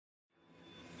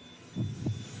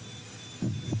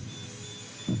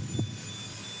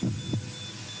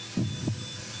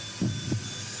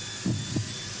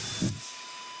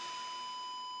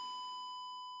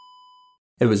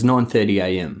It was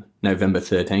 9:30am, November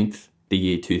 13th, the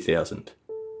year 2000.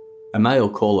 A male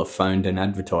caller phoned an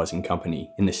advertising company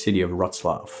in the city of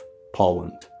Wrocław,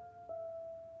 Poland.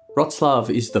 Wrocław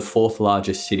is the fourth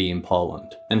largest city in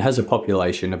Poland and has a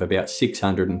population of about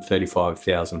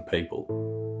 635,000 people.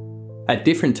 At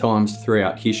different times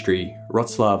throughout history,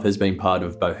 Wrocław has been part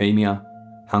of Bohemia,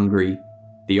 Hungary,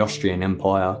 the Austrian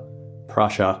Empire,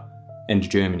 Prussia, and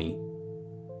Germany.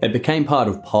 It became part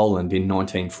of Poland in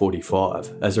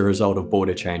 1945 as a result of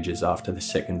border changes after the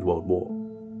Second World War.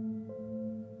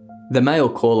 The male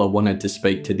caller wanted to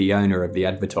speak to the owner of the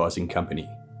advertising company,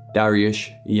 Dariusz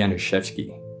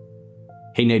Januszewski.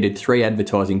 He needed 3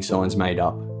 advertising signs made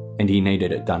up, and he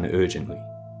needed it done urgently.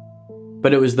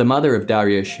 But it was the mother of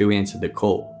Dariusz who answered the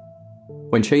call.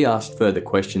 When she asked further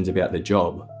questions about the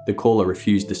job, the caller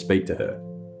refused to speak to her.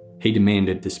 He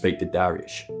demanded to speak to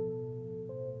Dariusz.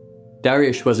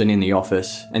 Dariusz wasn't in the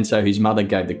office, and so his mother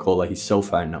gave the caller his cell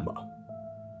phone number.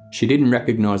 She didn't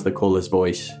recognise the caller's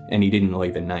voice, and he didn't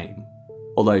leave a name,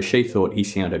 although she thought he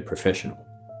sounded professional.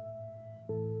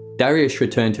 Dariusz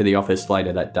returned to the office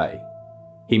later that day.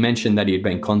 He mentioned that he had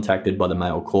been contacted by the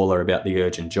male caller about the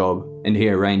urgent job, and he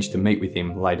arranged to meet with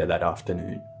him later that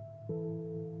afternoon.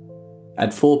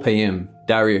 At 4pm,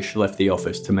 Dariusz left the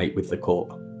office to meet with the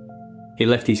caller. He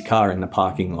left his car in the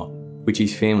parking lot, which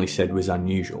his family said was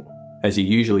unusual, as he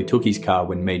usually took his car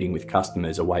when meeting with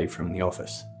customers away from the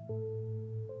office.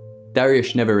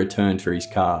 Dariusz never returned for his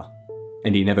car,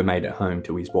 and he never made it home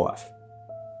to his wife.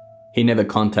 He never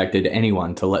contacted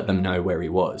anyone to let them know where he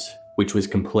was, which was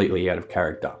completely out of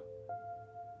character.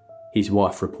 His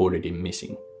wife reported him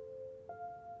missing.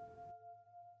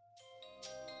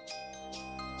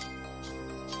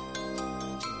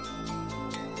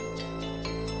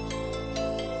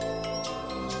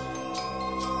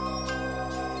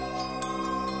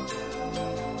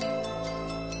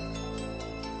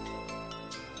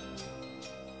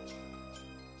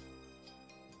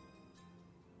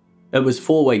 It was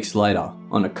 4 weeks later,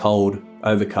 on a cold,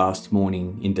 overcast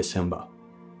morning in December.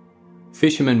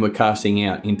 Fishermen were casting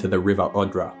out into the River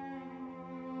Odra.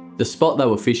 The spot they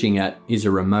were fishing at is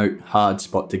a remote, hard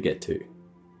spot to get to.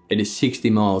 It is 60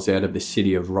 miles out of the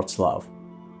city of Wrocław,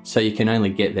 so you can only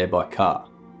get there by car.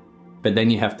 But then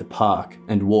you have to park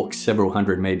and walk several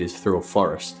hundred metres through a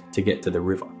forest to get to the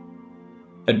river.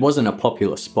 It wasn't a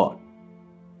popular spot.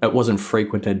 It wasn't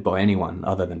frequented by anyone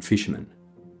other than fishermen,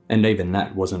 and even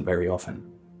that wasn't very often.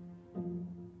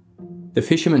 The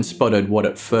fishermen spotted what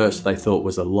at first they thought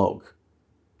was a log,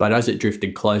 but as it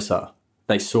drifted closer,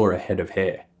 they saw a head of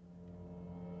hair.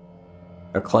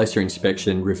 A closer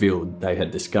inspection revealed they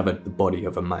had discovered the body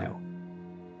of a male.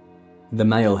 The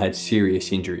male had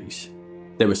serious injuries.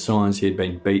 There were signs he had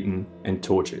been beaten and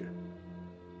tortured.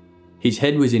 His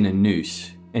head was in a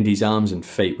noose, and his arms and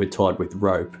feet were tied with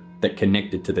rope that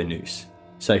connected to the noose,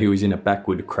 so he was in a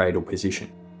backward cradle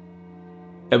position.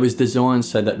 It was designed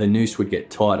so that the noose would get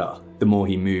tighter the more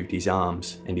he moved his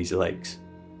arms and his legs.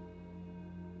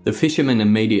 The fishermen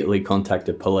immediately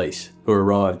contacted police, who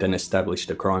arrived and established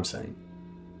a crime scene.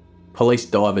 Police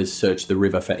divers searched the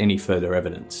river for any further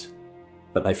evidence,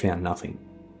 but they found nothing.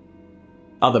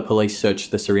 Other police searched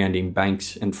the surrounding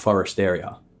banks and forest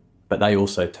area, but they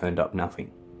also turned up nothing.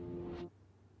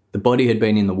 The body had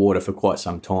been in the water for quite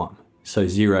some time, so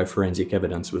 0 forensic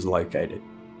evidence was located.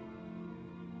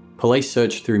 Police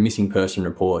searched through missing person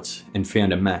reports and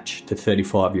found a match to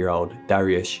 35-year-old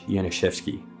Dariusz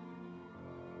Januszewski.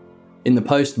 In the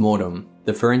post-mortem,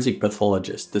 the forensic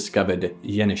pathologist discovered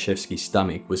Januszewski's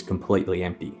stomach was completely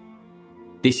empty.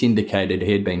 This indicated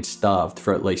he had been starved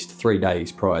for at least 3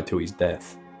 days prior to his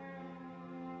death.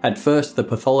 At first, the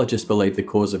pathologist believed the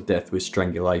cause of death was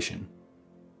strangulation.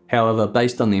 However,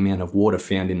 based on the amount of water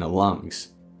found in the lungs,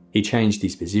 he changed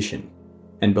his position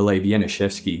and believed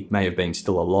Januszewski may have been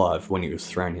still alive when he was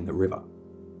thrown in the river.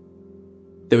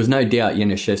 There was no doubt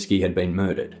Januszewski had been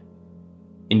murdered.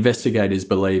 Investigators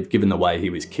believe, given the way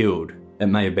he was killed, it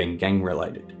may have been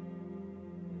gang-related.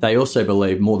 They also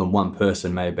believe more than one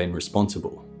person may have been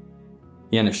responsible.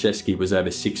 Januszewski was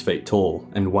over 6 feet tall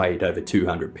and weighed over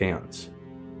 200 pounds.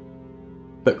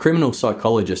 But criminal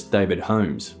psychologist David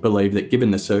Holmes believed that given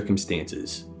the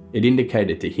circumstances, it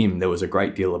indicated to him there was a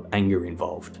great deal of anger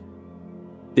involved.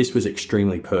 This was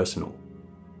extremely personal,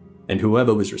 and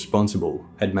whoever was responsible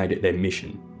had made it their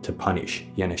mission to punish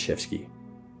Januszewski.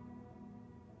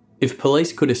 If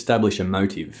police could establish a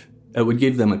motive, it would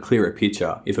give them a clearer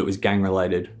picture if it was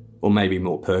gang-related or maybe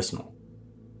more personal.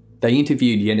 They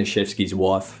interviewed Januszewski's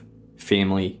wife,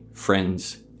 family,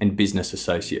 friends, and business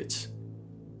associates.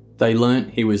 They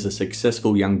learnt he was a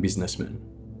successful young businessman.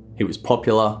 He was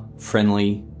popular,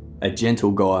 friendly, a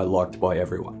gentle guy liked by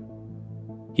everyone.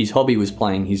 His hobby was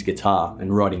playing his guitar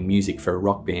and writing music for a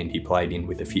rock band he played in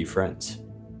with a few friends.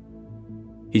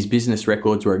 His business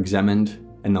records were examined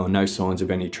and there were no signs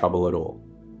of any trouble at all.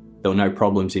 There were no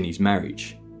problems in his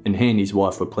marriage, and he and his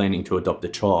wife were planning to adopt a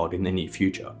child in the near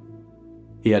future.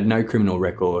 He had no criminal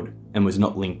record and was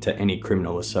not linked to any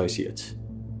criminal associates.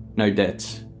 No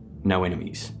debts, no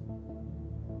enemies.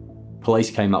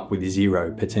 Police came up with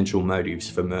 0 potential motives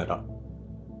for murder.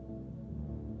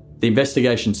 The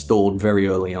investigation stalled very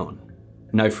early on.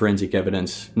 No forensic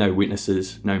evidence, no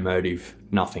witnesses, no motive,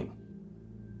 nothing.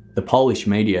 The Polish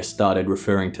media started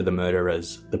referring to the murder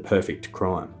as the perfect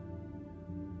crime.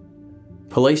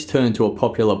 Police turned to a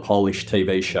popular Polish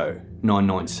TV show,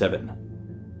 997.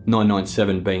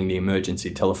 997 being the emergency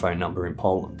telephone number in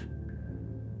Poland.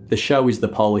 The show is the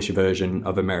Polish version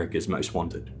of America's Most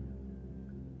Wanted.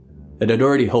 It had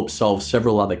already helped solve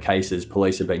several other cases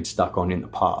police had been stuck on in the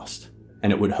past,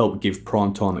 and it would help give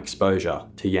primetime exposure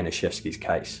to Janiszewski's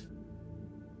case.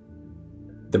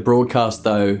 The broadcast,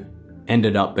 though,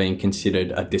 ended up being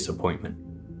considered a disappointment.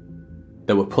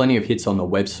 There were plenty of hits on the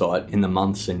website in the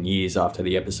months and years after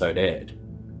the episode aired.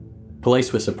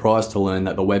 Police were surprised to learn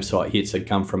that the website hits had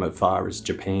come from as far as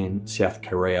Japan, South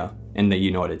Korea, and the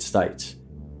United States,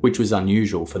 which was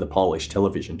unusual for the Polish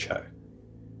television show.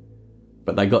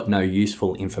 But they got no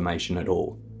useful information at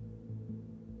all.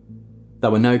 They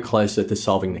were no closer to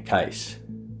solving the case.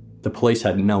 The police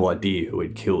had no idea who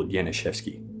had killed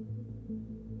Janiszewski.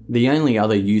 The only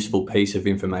other useful piece of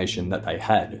information that they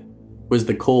had was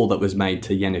the call that was made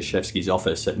to Janiszewski's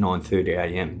office at 9:30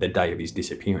 a.m. the day of his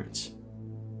disappearance.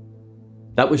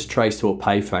 That was traced to a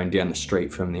payphone down the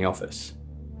street from the office.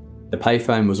 The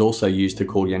payphone was also used to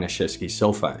call Janiszewski's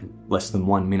cell phone less than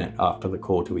 1 minute after the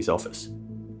call to his office.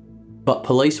 But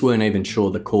police weren't even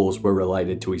sure the calls were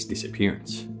related to his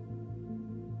disappearance.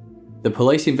 The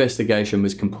police investigation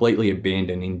was completely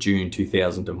abandoned in June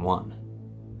 2001.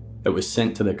 It was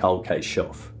sent to the cold case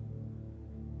shelf.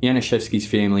 Janiszewski's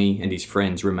family and his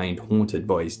friends remained haunted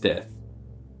by his death,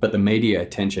 but the media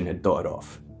attention had died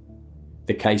off.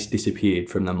 The case disappeared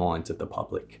from the minds of the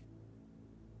public.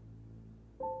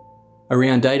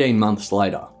 Around 18 months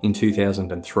later, in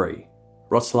 2003,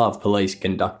 Wrocław police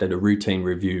conducted a routine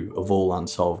review of all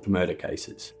unsolved murder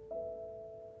cases.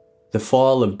 The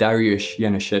file of Dariusz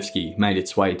Janiszewski made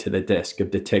its way to the desk of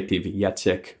Detective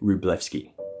Jacek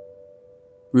Wróblewski.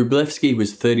 Wróblewski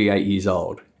was 38 years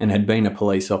old and had been a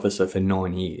police officer for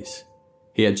 9 years.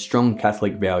 He had strong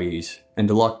Catholic values and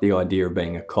liked the idea of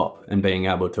being a cop and being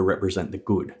able to represent the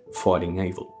good, fighting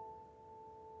evil.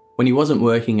 When he wasn't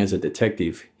working as a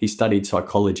detective, he studied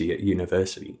psychology at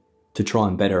university to try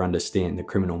and better understand the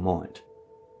criminal mind.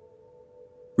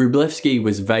 Wróblewski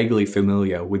was vaguely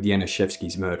familiar with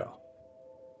Janiszewski's murder.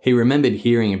 He remembered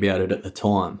hearing about it at the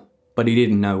time, but he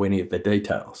didn't know any of the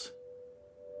details.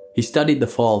 He studied the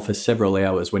file for several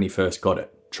hours when he first got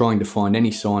it, trying to find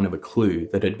any sign of a clue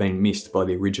that had been missed by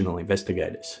the original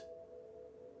investigators.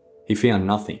 He found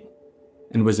nothing,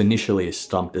 and was initially as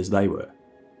stumped as they were.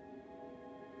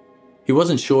 He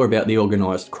wasn't sure about the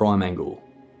organised crime angle.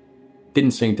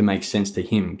 Didn't seem to make sense to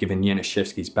him given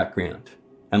Janiszewski's background,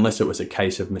 unless it was a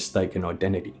case of mistaken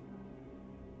identity.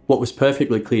 What was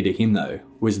perfectly clear to him though,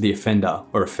 was the offender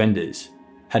or offenders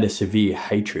had a severe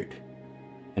hatred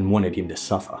and wanted him to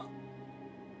suffer.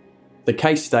 The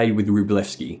case stayed with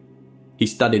Wróblewski. He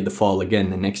studied the file again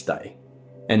the next day,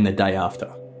 and the day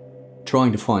after,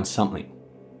 trying to find something,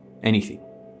 anything.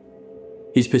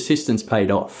 His persistence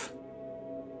paid off.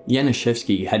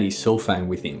 Janiszewski had his cell phone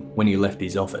with him when he left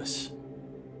his office,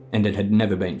 and it had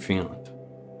never been found.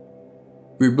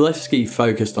 Wróblewski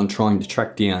focused on trying to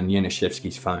track down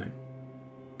Janiszewski's phone.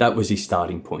 That was his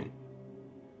starting point.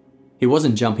 He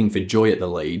wasn't jumping for joy at the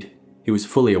lead. He was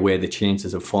fully aware the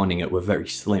chances of finding it were very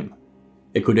slim.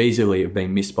 It could easily have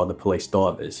been missed by the police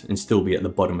divers and still be at the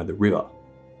bottom of the river,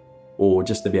 or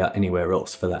just about anywhere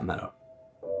else for that matter.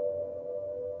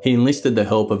 He enlisted the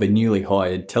help of a newly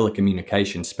hired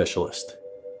telecommunications specialist.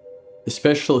 The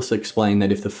specialist explained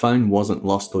that if the phone wasn't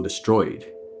lost or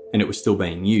destroyed, and it was still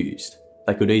being used,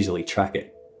 they could easily track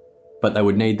it, but they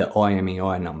would need the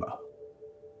IMEI number.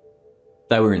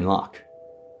 They were in luck.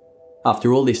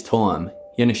 After all this time,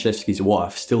 Janiszewski's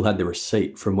wife still had the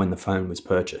receipt from when the phone was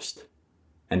purchased,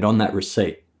 and on that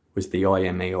receipt was the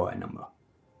IMEI number.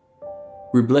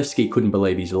 Wróblewski couldn't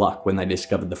believe his luck when they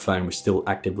discovered the phone was still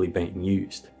actively being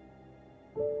used.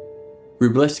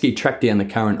 Wróblewski tracked down the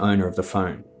current owner of the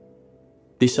phone.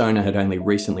 This owner had only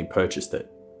recently purchased it.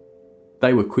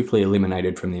 They were quickly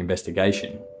eliminated from the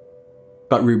investigation,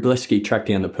 but Wróblewski tracked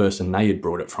down the person they had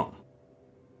brought it from.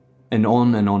 And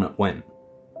on it went.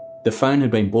 The phone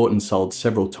had been bought and sold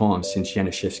several times since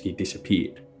Yanushevsky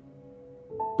disappeared.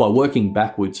 By working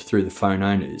backwards through the phone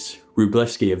owners,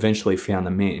 Wrublewski eventually found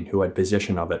the man who had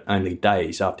possession of it only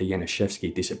days after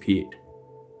Yanushevsky disappeared.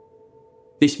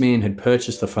 This man had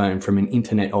purchased the phone from an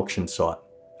internet auction site,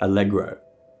 Allegro,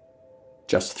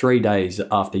 just 3 days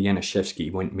after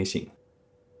Yanushevsky went missing.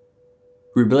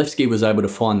 Wrublewski was able to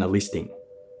find the listing.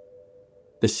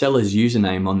 The seller's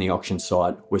username on the auction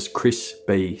site was Chris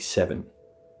B7.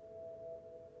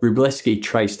 Wrublewski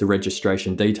traced the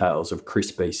registration details of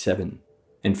Chris B7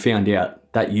 and found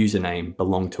out that username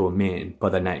belonged to a man by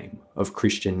the name of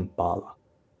Christian Bala.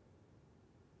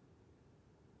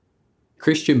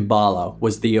 Christian Bala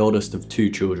was the eldest of 2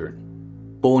 children.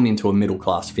 Born into a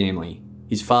middle-class family,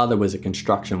 his father was a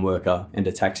construction worker and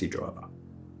a taxi driver.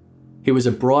 He was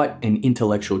a bright and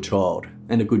intellectual child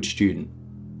and a good student,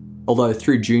 although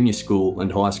through junior school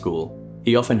and high school,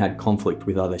 he often had conflict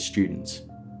with other students.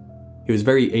 He was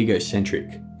very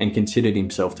egocentric and considered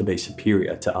himself to be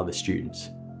superior to other students.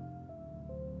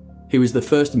 He was the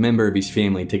first member of his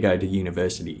family to go to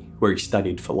university, where he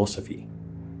studied philosophy.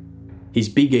 His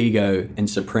big ego and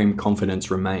supreme confidence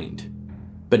remained,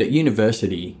 but at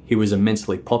university he was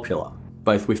immensely popular,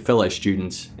 both with fellow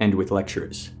students and with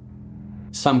lecturers.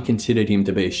 Some considered him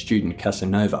to be a student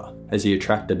Casanova, as he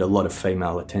attracted a lot of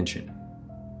female attention.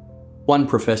 One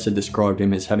professor described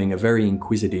him as having a very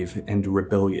inquisitive and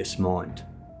rebellious mind.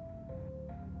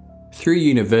 Through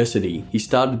university, he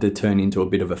started to turn into a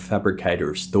bit of a fabricator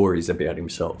of stories about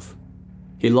himself.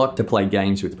 He liked to play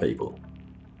games with people.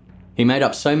 He made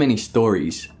up so many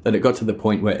stories that it got to the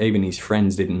point where even his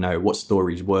friends didn't know what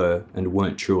stories were and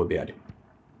weren't true about him.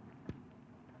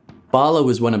 Bala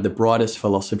was one of the brightest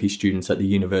philosophy students at the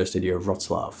University of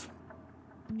Wroclaw.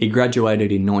 He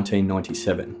graduated in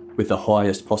 1997 with the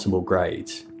highest possible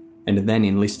grades and then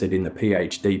enlisted in the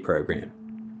PhD program.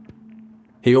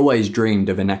 He always dreamed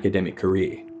of an academic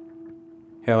career.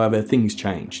 However, things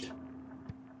changed.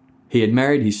 He had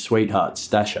married his sweetheart,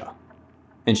 Stasha,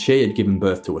 and she had given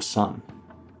birth to a son.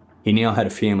 He now had a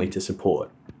family to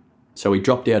support, so he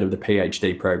dropped out of the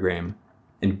PhD program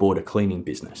and bought a cleaning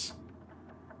business.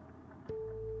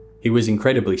 He was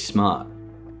incredibly smart,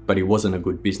 but he wasn't a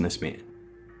good businessman.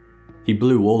 He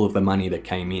blew all of the money that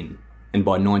came in, and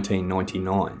by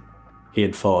 1999, he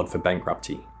had filed for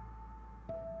bankruptcy.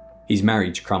 His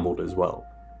marriage crumbled as well.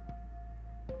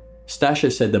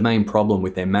 Stasha said the main problem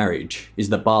with their marriage is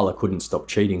that Bala couldn't stop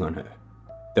cheating on her.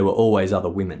 There were always other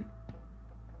women.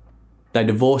 They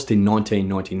divorced in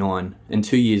 1999, and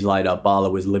 2 years later Bala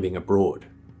was living abroad.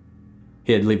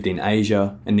 He had lived in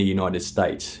Asia and the United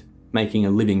States, making a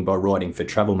living by writing for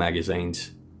travel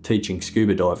magazines, teaching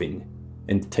scuba diving,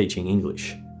 and teaching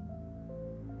English.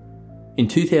 In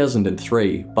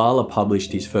 2003, Bala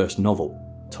published his first novel,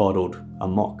 titled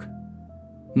Amok.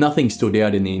 Nothing stood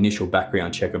out in the initial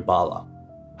background check of Bala.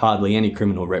 Hardly any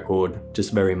criminal record,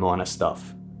 just very minor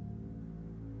stuff.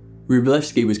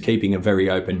 Wrublewski was keeping a very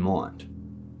open mind.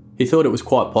 He thought it was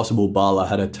quite possible Bala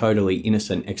had a totally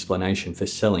innocent explanation for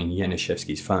selling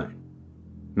Yanushevsky's phone.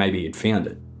 Maybe he'd found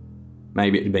it.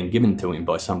 Maybe it had been given to him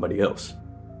by somebody else.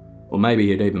 Or maybe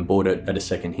he'd even bought it at a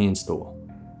second-hand store.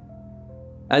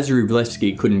 As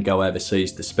Wrublewski couldn't go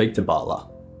overseas to speak to Bala,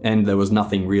 and there was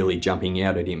nothing really jumping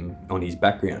out at him on his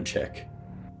background check,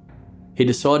 he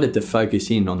decided to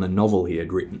focus in on the novel he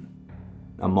had written,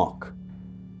 Amok.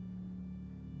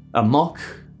 Amok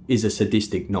is a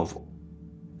sadistic novel.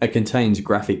 It contains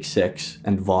graphic sex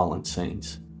and violent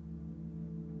scenes.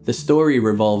 The story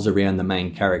revolves around the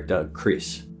main character,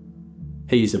 Chris.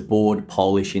 He is a bored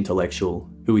Polish intellectual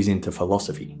who is into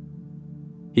philosophy.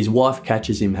 His wife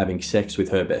catches him having sex with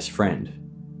her best friend,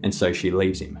 and so she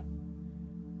leaves him.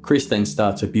 Chris then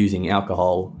starts abusing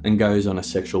alcohol and goes on a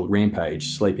sexual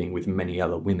rampage, sleeping with many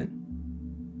other women.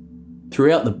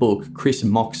 Throughout the book, Chris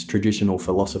mocks traditional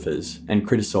philosophers and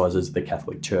criticises the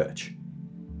Catholic Church.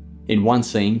 In one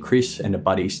scene, Chris and a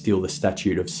buddy steal the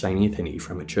statue of St. Anthony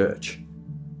from a church.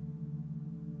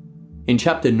 In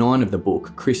chapter 9 of the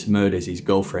book, Chris murders his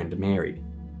girlfriend Mary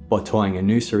by tying a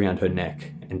noose around her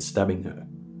neck and stabbing her.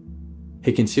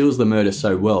 He conceals the murder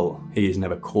so well, he is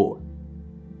never caught.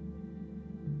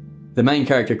 The main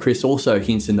character Chris also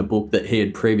hints in the book that he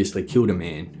had previously killed a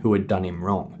man who had done him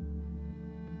wrong.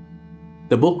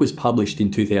 The book was published in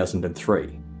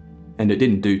 2003, and it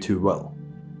didn't do too well.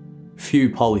 Few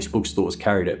Polish bookstores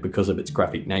carried it because of its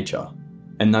graphic nature,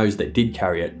 and those that did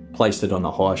carry it placed it on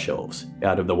the high shelves,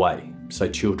 out of the way, so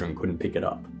children couldn't pick it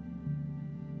up.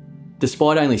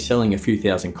 Despite only selling a few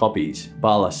thousand copies,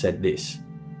 Bala said this: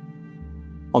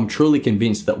 "I'm truly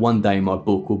convinced that one day my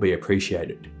book will be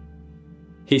appreciated."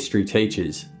 History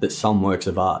teaches that some works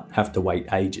of art have to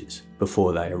wait ages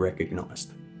before they are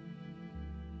recognised.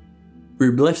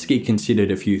 Wrublewski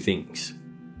considered a few things.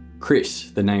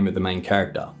 Chris, the name of the main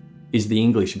character, is the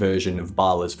English version of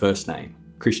Bala's first name,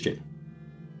 Christian.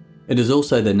 It is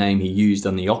also the name he used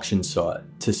on the auction site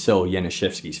to sell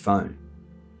Yaniszewski's phone.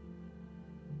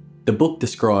 The book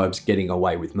describes getting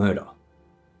away with murder.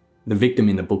 The victim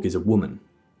in the book is a woman.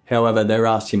 However, there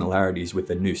are similarities with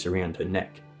the noose around her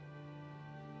neck.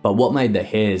 But what made the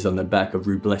hairs on the back of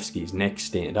Wrublewski's neck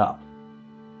stand up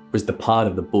was the part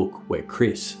of the book where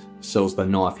Chris sells the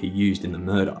knife he used in the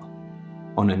murder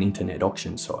on an internet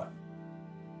auction site.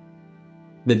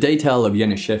 The detail of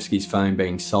Yaniszewski's phone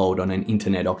being sold on an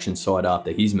internet auction site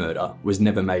after his murder was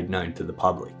never made known to the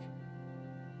public.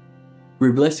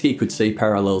 Wrublewski could see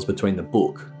parallels between the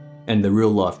book and the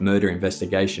real-life murder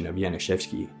investigation of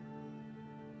Yaniszewski.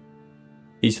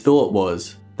 His thought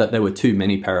was that there were too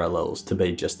many parallels to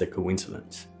be just a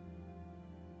coincidence.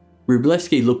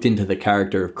 Wrublewski looked into the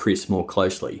character of Chris more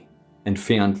closely and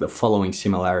found the following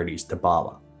similarities to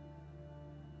Bala.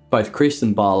 Both Chris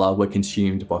and Bala were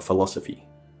consumed by philosophy.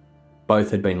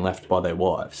 Both had been left by their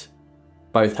wives.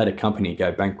 Both had a company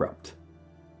go bankrupt.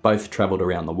 Both travelled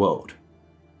around the world.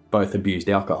 Both abused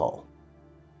alcohol.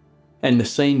 And the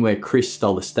scene where Chris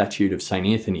stole the statue of St.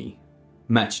 Anthony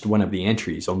matched one of the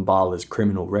entries on Bala's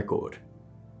criminal record.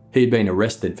 He had been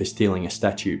arrested for stealing a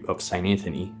statue of St.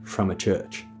 Anthony from a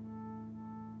church.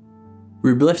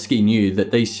 Wrublewski knew that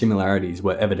these similarities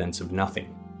were evidence of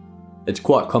nothing. It's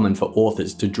quite common for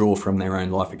authors to draw from their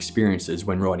own life experiences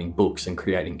when writing books and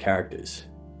creating characters.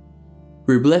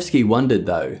 Wrublewski wondered,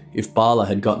 though, if Bala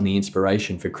had gotten the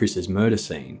inspiration for Chris's murder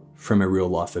scene from a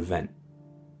real-life event.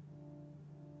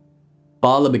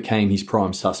 Bala became his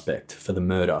prime suspect for the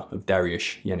murder of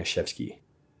Dariusz Yaniszewski.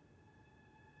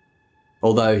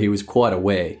 Although he was quite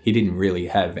aware he didn't really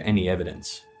have any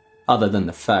evidence, other than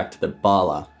the fact that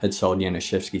Bala had sold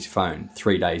Yaniszewski's phone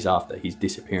 3 days after his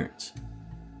disappearance.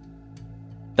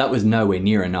 That was nowhere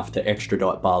near enough to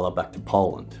extradite Bala back to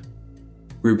Poland.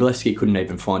 Wrublewski couldn't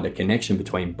even find a connection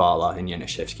between Bala and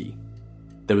Yaniszewski.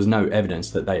 There was no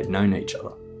evidence that they had known each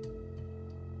other.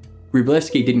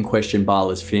 Wrublewski didn't question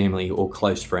Bala's family or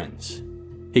close friends.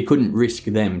 He couldn't risk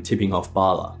them tipping off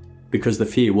Bala, because the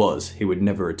fear was he would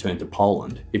never return to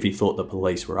Poland if he thought the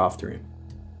police were after him.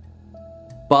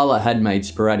 Bala had made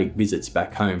sporadic visits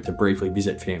back home to briefly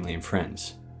visit family and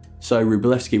friends, so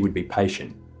Wrublewski would be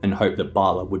patient and hope that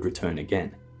Bala would return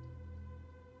again.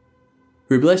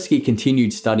 Wrublewski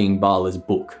continued studying Bala's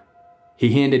book.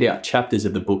 He handed out chapters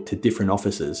of the book to different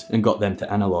officers and got them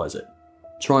to analyse it,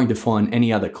 trying to find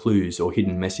any other clues or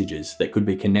hidden messages that could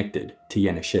be connected to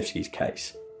Yaniszewski's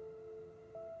case.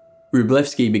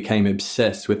 Wrublewski became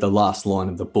obsessed with the last line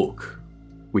of the book,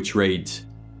 which reads,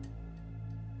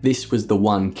 "This was the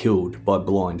one killed by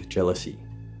blind jealousy."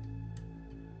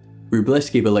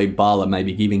 Wrublewski believed Bala may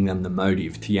be giving them the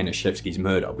motive to Yaniszewski's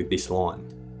murder with this line: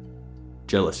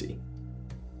 jealousy.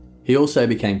 He also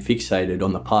became fixated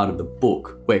on the part of the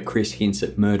book where Chris hints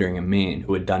at murdering a man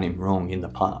who had done him wrong in the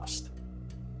past.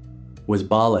 Was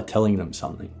Bala telling them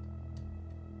something?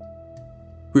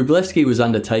 Wrublewski was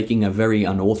undertaking a very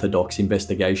unorthodox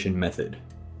investigation method,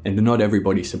 and not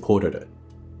everybody supported it.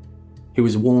 He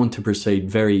was warned to proceed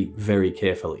very, very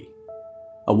carefully.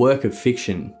 A work of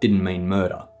fiction didn't mean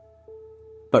murder.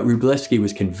 But Wrublewski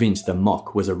was convinced a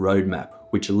mock was a roadmap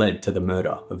which led to the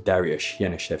murder of Dariusz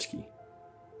Yaniszewski.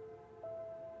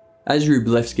 As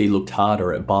Wrublewski looked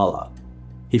harder at Bala,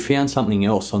 he found something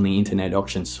else on the internet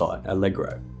auction site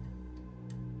Allegro.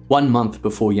 1 month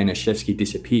before Yaniszewski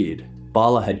disappeared,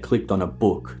 Bala had clicked on a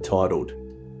book titled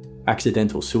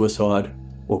Accidental Suicide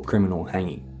or Criminal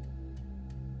Hanging.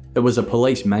 It was a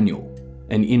police manual,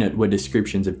 and in it were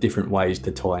descriptions of different ways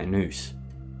to tie a noose.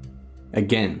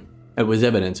 Again, it was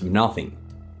evidence of nothing,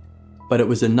 but it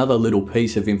was another little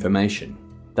piece of information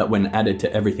that, when added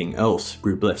to everything else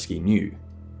Wrublewski knew,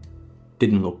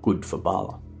 didn't look good for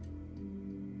Bala.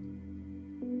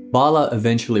 Bala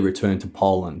eventually returned to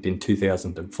Poland in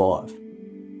 2005.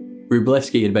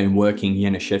 Wrublewski had been working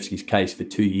Yaniszewski's case for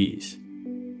 2 years.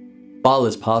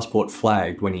 Bala's passport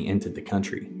flagged when he entered the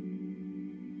country.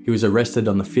 He was arrested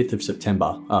on the 5th of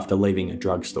September after leaving a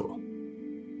drugstore.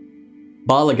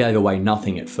 Bala gave away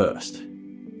nothing at first.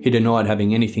 He denied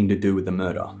having anything to do with the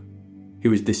murder. He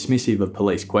was dismissive of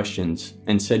police questions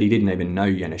and said he didn't even know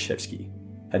Yaniszewski,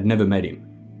 had never met him,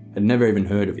 had never even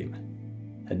heard of him,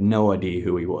 had no idea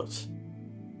who he was.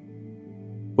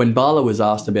 When Bala was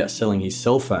asked about selling his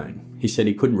cell phone, he said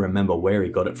he couldn't remember where he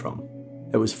got it from.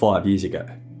 It was 5 years ago.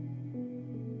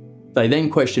 They then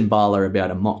questioned Bala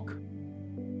about a mock.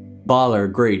 Bala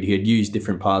agreed he had used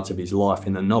different parts of his life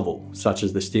in the novel, such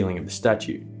as the stealing of the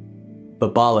statue.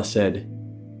 But Bala said,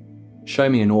 "Show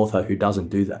me an author who doesn't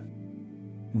do that."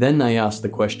 Then they asked the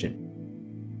question,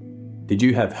 "Did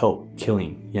you have help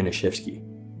killing Yaniszewski?"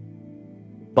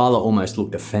 Bala almost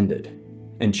looked offended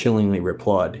and chillingly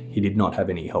replied he did not have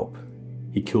any help.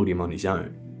 He killed him on his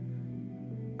own.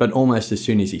 But almost as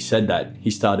soon as he said that, he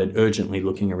started urgently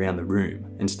looking around the room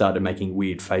and started making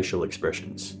weird facial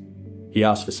expressions. He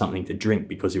asked for something to drink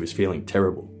because he was feeling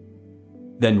terrible,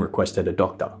 then requested a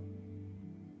doctor.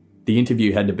 The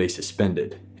interview had to be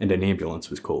suspended and an ambulance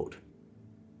was called.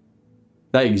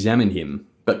 They examined him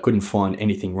but couldn't find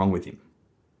anything wrong with him.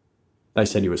 They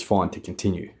said he was fine to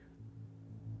continue.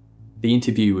 The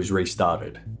interview was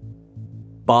restarted.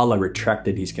 Bala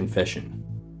retracted his confession,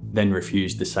 then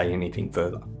refused to say anything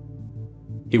further.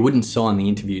 He wouldn't sign the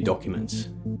interview documents,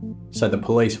 so the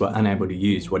police were unable to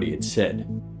use what he had said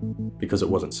because it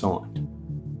wasn't signed.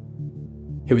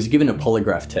 He was given a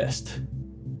polygraph test.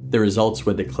 The results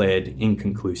were declared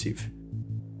inconclusive.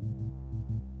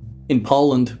 In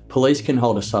Poland, police can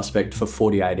hold a suspect for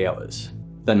 48 hours.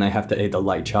 Then they have to either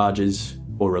lay charges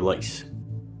or release.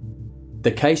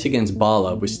 The case against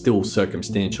Bala was still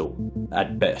circumstantial,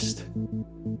 at best.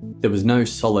 There was no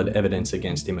solid evidence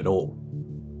against him at all.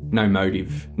 No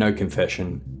motive, no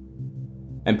confession,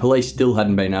 and police still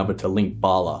hadn't been able to link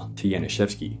Bala to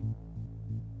Yaniszewski.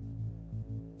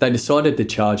 They decided to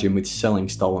charge him with selling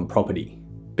stolen property,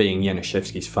 being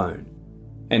Yaniszewski's phone,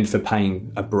 and for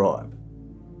paying a bribe.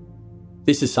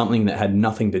 This is something that had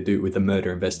nothing to do with the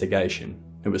murder investigation.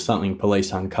 It was something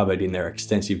police uncovered in their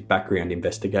extensive background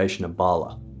investigation of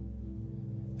Bala.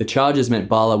 The charges meant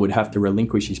Bala would have to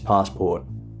relinquish his passport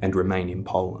and remain in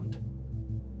Poland.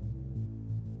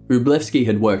 Wróblewski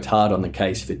had worked hard on the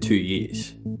case for 2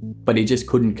 years, but he just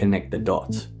couldn't connect the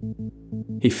dots.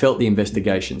 He felt the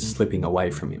investigation slipping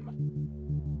away from him.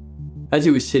 As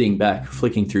he was sitting back,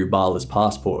 flicking through Bala's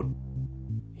passport,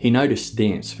 he noticed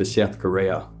stamps for South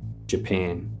Korea,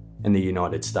 Japan, and the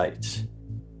United States.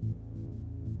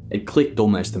 It clicked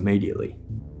almost immediately.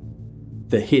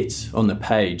 The hits on the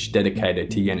page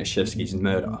dedicated to Yaniszewski's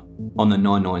murder on the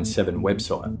 997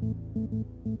 website.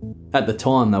 At the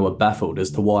time, they were baffled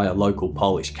as to why a local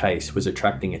Polish case was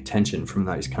attracting attention from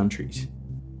those countries.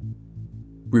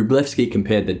 Wróblewski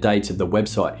compared the dates of the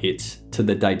website hits to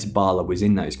the dates Bala was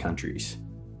in those countries,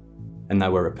 and they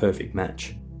were a perfect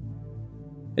match.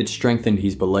 It strengthened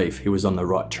his belief he was on the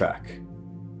right track.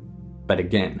 But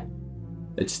again,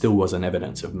 it still wasn't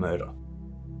evidence of murder.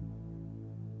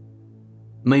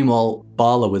 Meanwhile,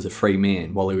 Bala was a free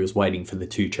man while he was waiting for the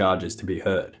 2 charges to be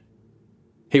heard.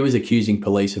 He was accusing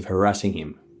police of harassing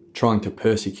him, trying to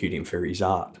persecute him for his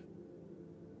art.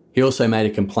 He also made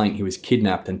a complaint he was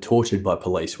kidnapped and tortured by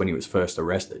police when he was first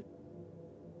arrested.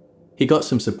 He got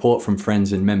some support from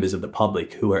friends and members of the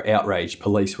public who were outraged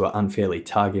police were unfairly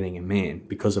targeting a man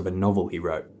because of a novel he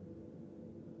wrote.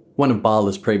 One of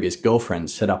Bala's previous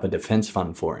girlfriends set up a defence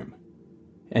fund for him,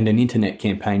 and an internet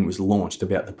campaign was launched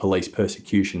about the police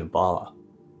persecution of Bala.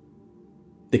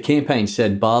 The campaign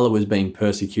said Bala was being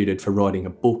persecuted for writing a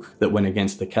book that went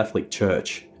against the Catholic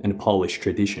Church and Polish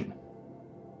tradition.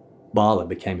 Bala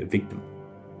became a victim.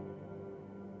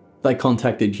 They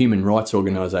contacted human rights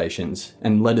organisations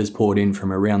and letters poured in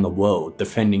from around the world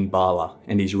defending Bala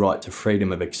and his right to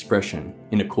freedom of expression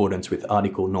in accordance with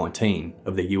Article 19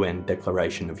 of the UN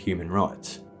Declaration of Human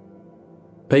Rights.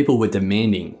 People were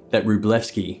demanding that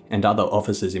Wróblewski and other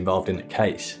officers involved in the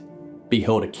case be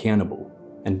held accountable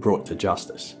and brought to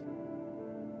justice.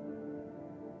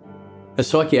 A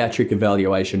psychiatric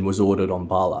evaluation was ordered on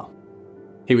Bala.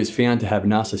 He was found to have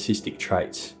narcissistic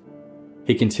traits.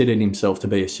 He considered himself to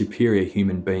be a superior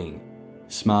human being,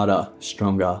 smarter,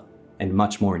 stronger, and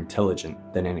much more intelligent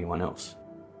than anyone else.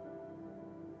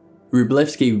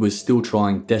 Wróblewski was still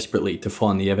trying desperately to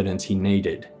find the evidence he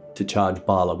needed to charge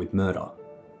Bala with murder.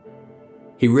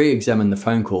 He re-examined the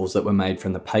phone calls that were made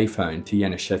from the payphone to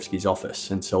Yaniszewski's office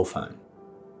and cell phone.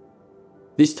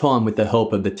 This time, with the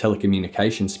help of the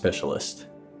telecommunications specialist,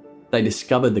 they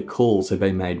discovered the calls had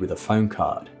been made with a phone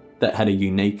card that had a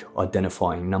unique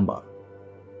identifying number.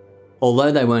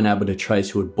 Although they weren't able to trace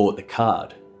who had bought the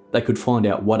card, they could find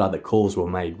out what other calls were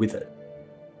made with it.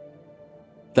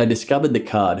 They discovered the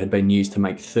card had been used to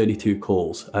make 32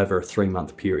 calls over a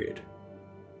 3-month period.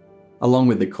 Along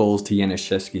with the calls to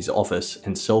Yaniszewski's office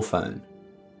and cell phone,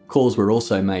 calls were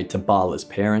also made to Bala's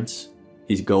parents,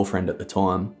 his girlfriend at the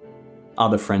time,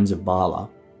 other friends of Bala,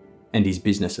 and his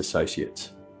business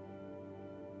associates.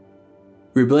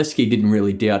 Wróblewski didn't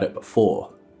really doubt it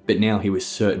before, but now he was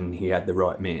certain he had the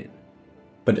right man.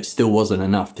 But it still wasn't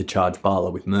enough to charge Bala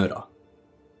with murder.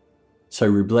 so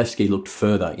Wrublewski looked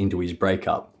further into his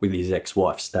breakup with his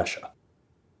ex-wife Stasha.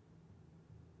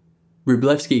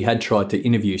 Wrublewski had tried to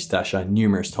interview Stasha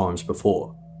numerous times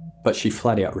before, but she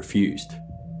flat out refused.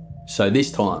 So this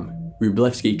time,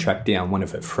 Wrublewski tracked down one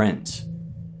of her friends,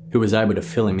 who was able to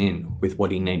fill him in with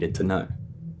what he needed to know.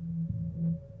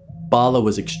 Bala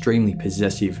was extremely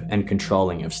possessive and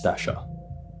controlling of Stasha.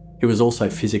 He was also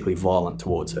physically violent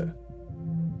towards her.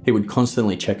 He would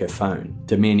constantly check her phone,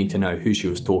 demanding to know who she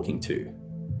was talking to,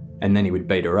 and then he would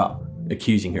beat her up,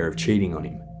 accusing her of cheating on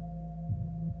him,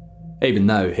 even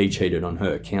though he cheated on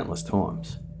her countless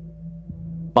times.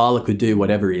 Bala could do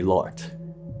whatever he liked,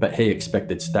 but he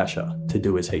expected Stasha to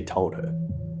do as he told her.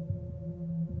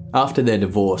 After their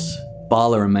divorce,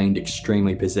 Bala remained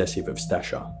extremely possessive of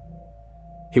Stasha.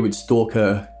 He would stalk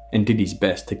her and did his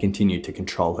best to continue to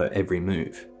control her every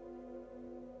move.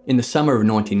 In the summer of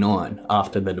 '99,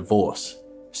 after the divorce,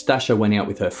 Stasha went out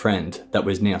with her friend that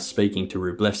was now speaking to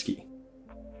Wrublewski.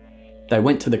 They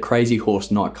went to the Crazy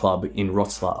Horse nightclub in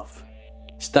Wroclaw.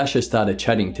 Stasha started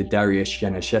chatting to Dariusz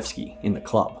Januszewski in the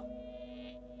club.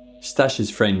 Stasha's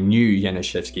friend knew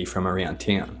Januszewski from around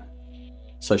town,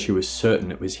 so she was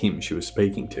certain it was him she was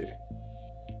speaking to.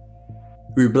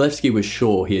 Wrublewski was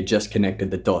sure he had just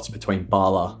connected the dots between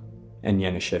Bala and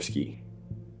Januszewski,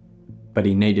 but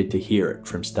he needed to hear it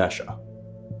from Stasha.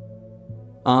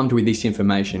 Armed with this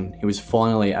information, he was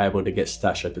finally able to get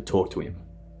Stasha to talk to him.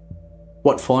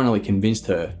 What finally convinced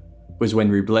her was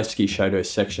when Wrublewski showed her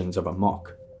sections of a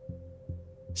mock.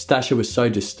 Stasha was so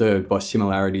disturbed by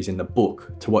similarities in the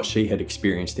book to what she had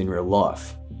experienced in real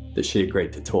life that she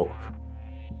agreed to talk.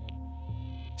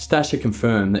 Stasha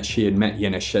confirmed that she had met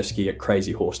Januszewski at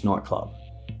Crazy Horse nightclub.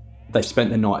 They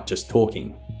spent the night just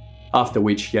talking, after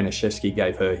which Januszewski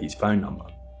gave her his phone number.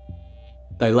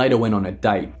 They later went on a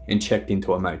date and checked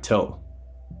into a motel.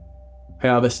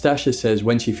 However, Stasha says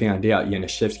when she found out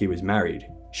Januszewski was married,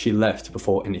 she left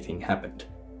before anything happened.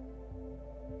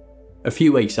 A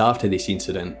few weeks after this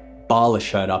incident, Bala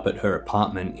showed up at her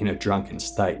apartment in a drunken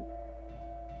state.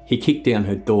 He kicked down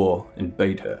her door and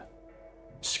beat her,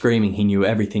 screaming he knew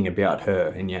everything about her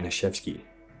and Januszewski.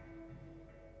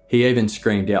 He even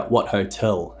screamed out what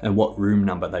hotel and what room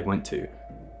number they went to.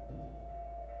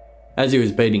 As he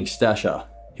was beating Stasha,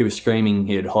 he was screaming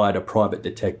he had hired a private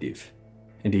detective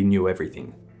and he knew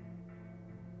everything.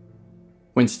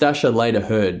 When Stasha later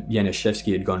heard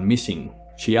Januszewski had gone missing,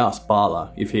 she asked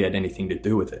Bala if he had anything to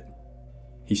do with it.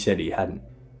 He said he hadn't.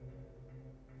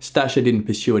 Stasha didn't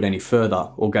pursue it any further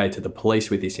or go to the police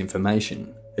with this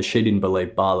information, as she didn't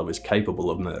believe Bala was capable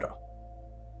of murder.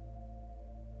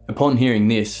 Upon hearing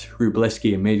this,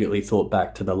 Wrublewski immediately thought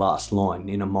back to the last line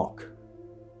in a mock.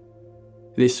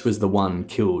 This was the one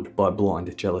killed by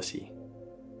blind jealousy.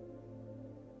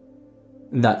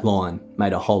 That line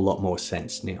made a whole lot more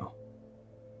sense now.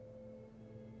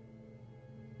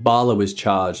 Bala was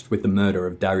charged with the murder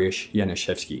of Dariusz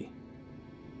Januszewski.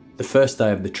 The first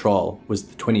day of the trial was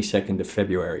the 22nd of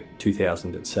February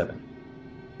 2007.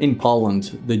 In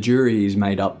Poland, the jury is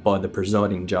made up by the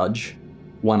presiding judge,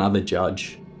 one other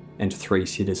judge, and 3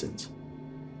 citizens.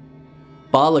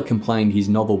 Bala complained his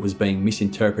novel was being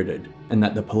misinterpreted and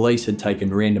that the police had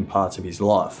taken random parts of his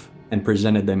life and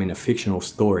presented them in a fictional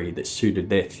story that suited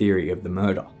their theory of the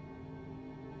murder.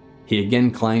 He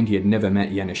again claimed he had never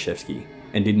met Januszewski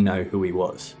and didn't know who he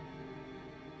was.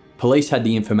 Police had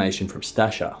the information from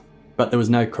Stasha, but there was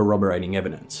no corroborating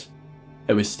evidence.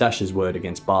 It was Stasha's word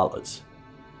against Bala's.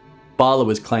 Bala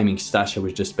was claiming Stasha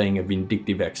was just being a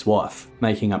vindictive ex-wife,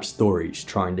 making up stories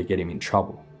trying to get him in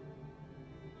trouble.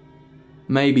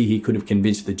 Maybe he could have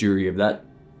convinced the jury of that,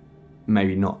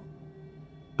 maybe not.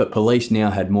 But police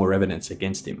now had more evidence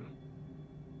against him.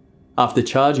 After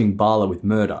charging Bala with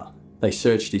murder, they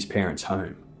searched his parents'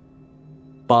 home.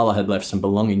 Bala had left some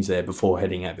belongings there before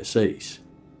heading overseas.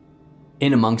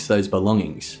 In amongst those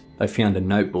belongings, they found a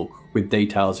notebook with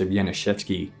details of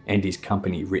Januszewski and his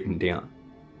company written down.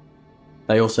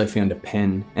 They also found a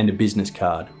pen and a business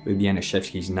card with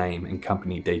Januszewski's name and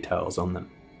company details on them.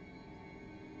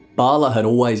 Bala had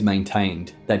always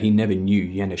maintained that he never knew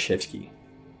Januszewski,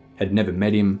 had never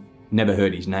met him, never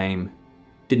heard his name,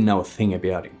 didn't know a thing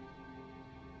about him.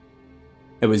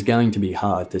 It was going to be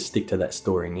hard to stick to that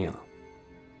story now.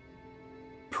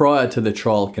 Prior to the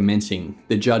trial commencing,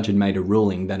 the judge had made a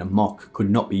ruling that a mock could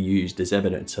not be used as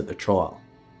evidence at the trial.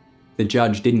 The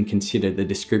judge didn't consider the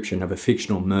description of a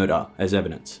fictional murder as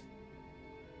evidence.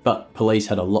 But police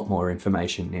had a lot more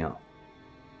information now.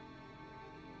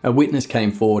 A witness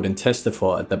came forward and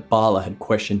testified that Bala had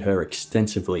questioned her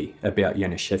extensively about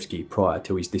Januszewski prior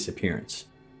to his disappearance.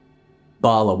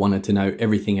 Bala wanted to know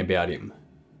everything about him,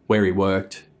 where he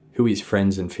worked, who his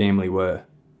friends and family were,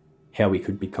 how he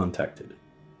could be contacted.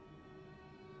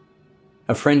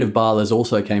 A friend of Barla's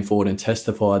also came forward and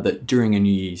testified that during a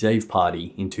New Year's Eve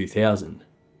party in 2000,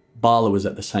 Barla was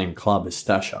at the same club as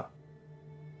Stasher.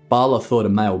 Barla thought a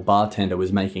male bartender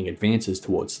was making advances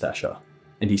towards Stasher,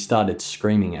 and he started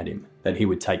screaming at him that he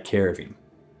would take care of him,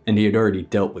 and he had already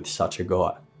dealt with such a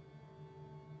guy.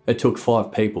 It took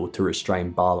 5 people to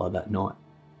restrain Barla that night.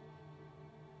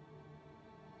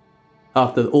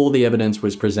 After all the evidence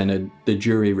was presented, the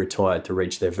jury retired to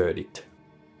reach their verdict.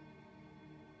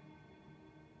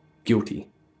 Guilty.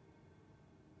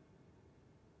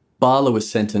 Barla was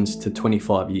sentenced to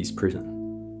 25 years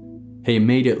prison. He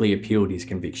immediately appealed his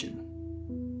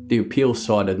conviction. The appeal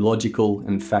cited logical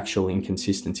and factual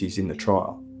inconsistencies in the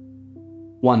trial,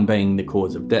 one being the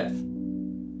cause of death.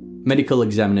 Medical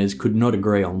examiners could not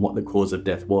agree on what the cause of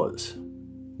death was.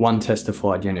 One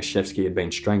testified Yanushevsky had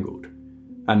been strangled.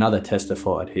 Another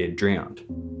testified he had drowned.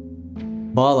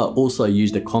 Barla also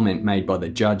used a comment made by the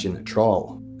judge in the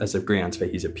trial as of grounds for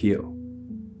his appeal.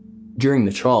 During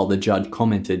the trial, the judge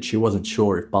commented she wasn't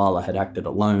sure if Barla had acted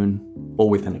alone or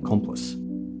with an accomplice.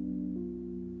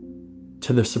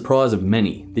 To the surprise of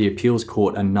many, the appeals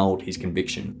court annulled his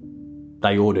conviction.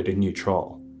 They ordered a new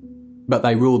trial, but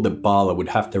they ruled that Barla would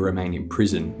have to remain in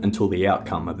prison until the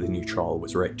outcome of the new trial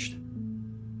was reached.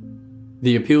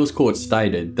 The appeals court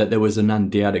stated that there was an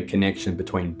undoubted connection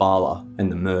between Barla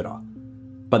and the murder,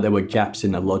 but there were gaps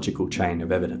in the logical chain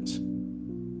of evidence.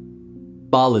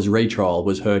 Barla's retrial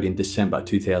was heard in December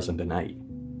 2008.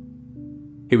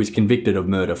 He was convicted of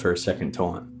murder for a second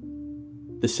time.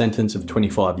 The sentence of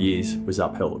 25 years was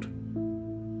upheld.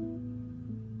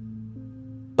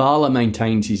 Barla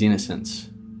maintains his innocence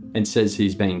and says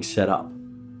he's being set up.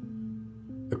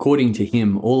 According to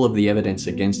him, all of the evidence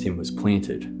against him was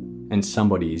planted, and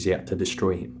somebody is out to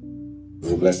destroy him.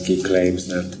 Wróblewski claims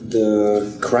that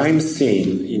the crime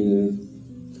scene in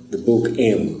the book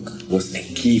M was a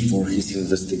key for his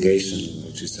investigation,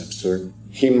 which is absurd.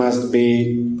 He must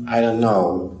be, I don't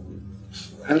know,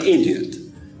 an idiot,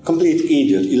 complete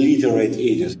idiot, illiterate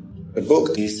idiot. The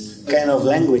book is kind of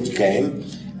language game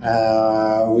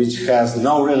which has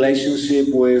no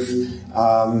relationship with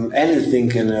anything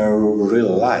in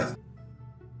real life.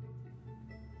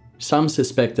 Some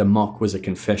suspect a mock was a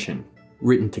confession,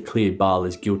 written to clear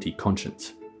Barla's guilty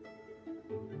conscience.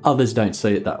 Others don't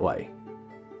see it that way.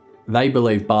 They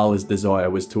believe Barla's desire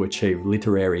was to achieve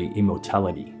literary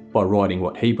immortality by writing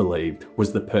what he believed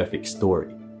was the perfect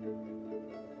story.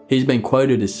 He's been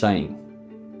quoted as saying,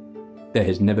 "There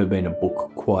has never been a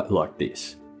book quite like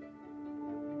this."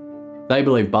 They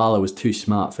believe Barla was too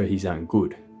smart for his own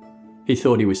good. He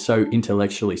thought he was so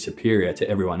intellectually superior to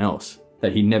everyone else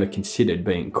that he never considered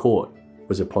being caught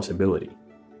was a possibility.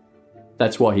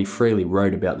 That's why he freely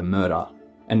wrote about the murder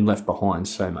and left behind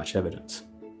so much evidence.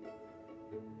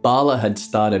 Barla had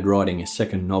started writing a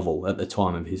second novel at the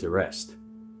time of his arrest.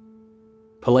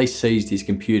 Police seized his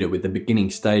computer with the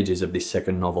beginning stages of this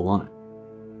second novel on it.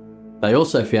 They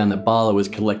also found that Barla was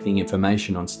collecting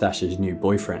information on Stasher's new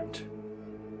boyfriend.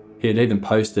 He had even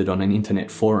posted on an internet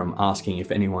forum asking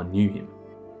if anyone knew him.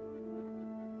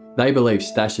 They believed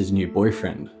Stasher's new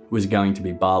boyfriend was going to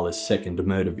be Barla's second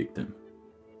murder victim,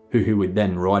 who he would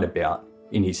then write about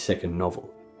in his second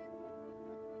novel.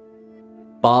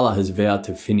 Barla has vowed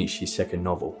to finish his second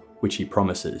novel, which he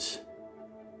promises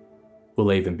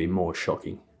will even be more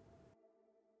shocking.